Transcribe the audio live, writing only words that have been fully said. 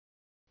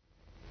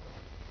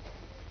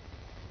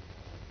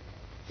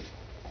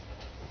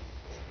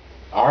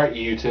Alright,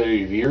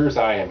 YouTube viewers,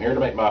 I am here to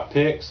make my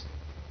picks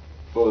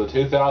for the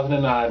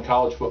 2009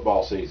 college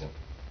football season.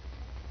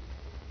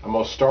 I'm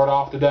going to start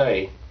off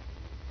today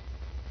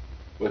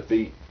with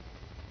the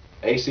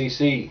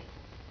ACC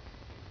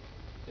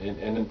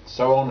and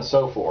so on and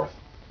so forth.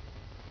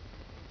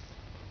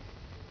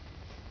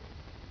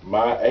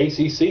 My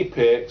ACC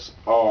picks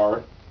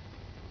are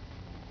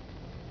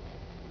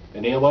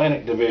in the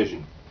Atlantic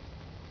Division.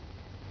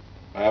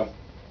 I have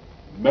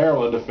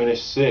Maryland to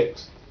finish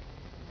 6th.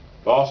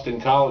 Boston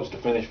College to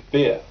finish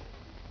 5th.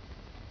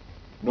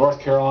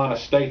 North Carolina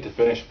State to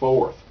finish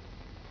 4th.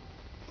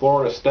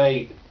 Florida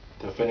State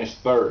to finish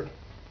 3rd.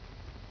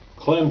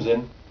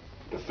 Clemson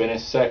to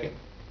finish 2nd.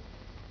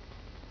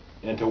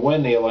 And to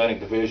win the Atlantic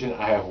Division,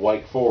 I have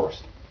Wake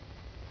Forest.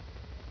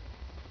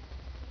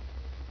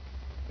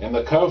 In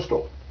the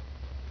Coastal,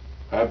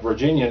 I have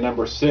Virginia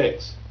number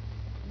 6,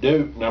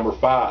 Duke number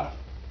 5,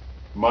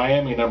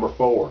 Miami number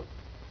 4,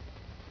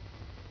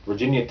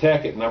 Virginia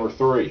Tech at number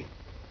 3,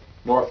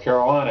 North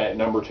Carolina at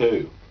number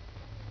 2,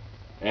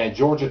 and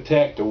Georgia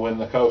Tech to win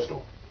the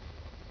Coastal.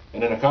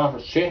 And in a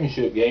conference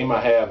championship game,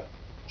 I have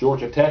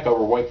Georgia Tech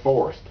over Wake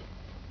Forest.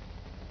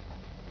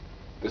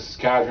 This is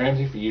Kai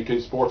Ramsey for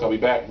YouTube Sports. I'll be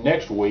back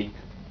next week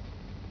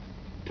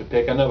to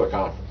pick another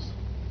conference.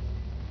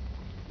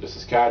 This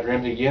is Kai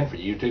Ramsey again for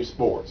YouTube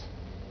Sports.